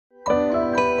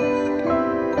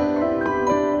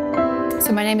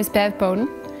So my name is Bev Bowden.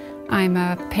 I'm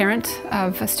a parent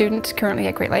of a student currently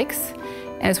at Great Lakes,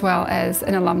 as well as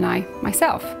an alumni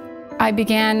myself. I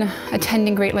began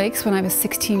attending Great Lakes when I was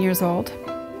 16 years old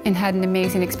and had an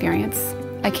amazing experience.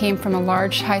 I came from a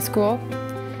large high school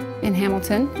in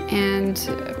Hamilton, and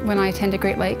when I attended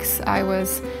Great Lakes, I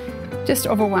was just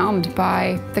overwhelmed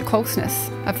by the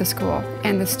closeness of the school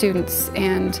and the students,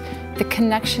 and the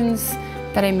connections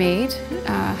that I made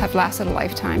have lasted a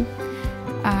lifetime.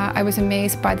 I was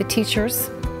amazed by the teachers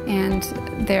and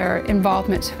their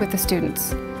involvement with the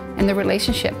students and the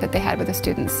relationship that they had with the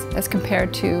students as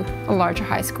compared to a larger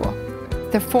high school.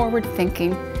 They're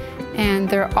forward-thinking, and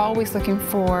they're always looking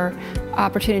for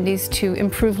opportunities to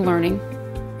improve learning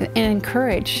and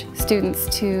encourage students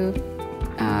to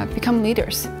become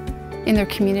leaders in their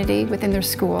community, within their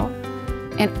school,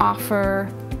 and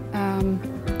offer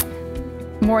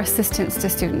more assistance to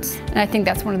students. And I think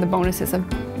that's one of the bonuses of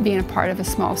being a part of a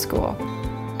small school.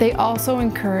 They also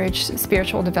encourage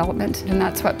spiritual development, and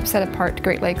that's what set apart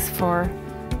Great Lakes for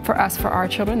us, for our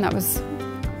children. That was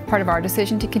part of our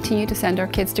decision to continue to send our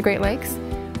kids to Great Lakes.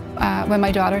 When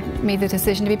my daughter made the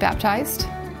decision to be baptized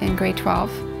in grade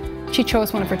 12, she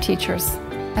chose one of her teachers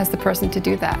as the person to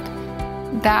do that.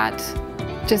 That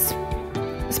just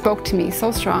spoke to me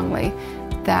so strongly,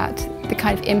 that the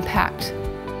kind of impact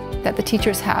that the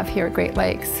teachers have here at Great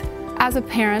Lakes. As a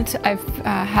parent, I've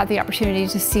had the opportunity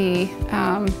to see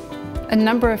a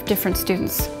number of different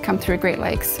students come through Great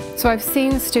Lakes. So I've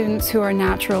seen students who are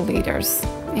natural leaders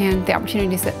and the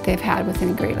opportunities that they've had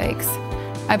within Great Lakes.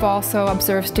 I've also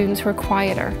observed students who are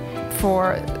quieter.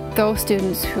 For those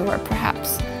students who are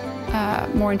perhaps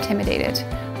more intimidated,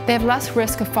 they have less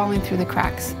risk of falling through the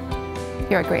cracks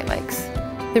here at Great Lakes.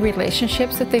 The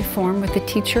relationships that they form with the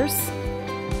teachers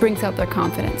brings out their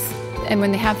confidence. And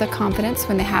when they have the confidence,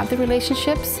 when they have the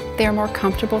relationships, they are more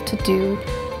comfortable to do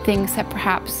things that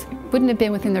perhaps wouldn't have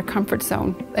been within their comfort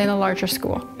zone in a larger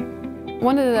school.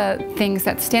 One of the things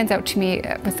that stands out to me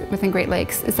within Great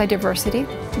Lakes is the diversity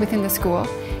within the school.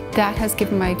 That has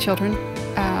given my children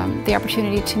the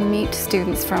opportunity to meet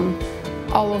students from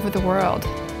all over the world,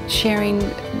 sharing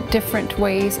different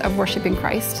ways of worshiping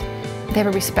Christ. They have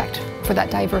a respect for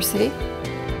that diversity,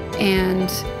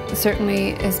 and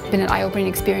certainly has been an eye-opening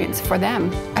experience for them.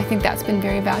 I think that's been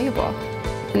very valuable,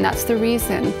 and that's the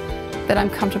reason that I'm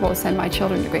comfortable to send my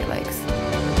children to Great Lakes.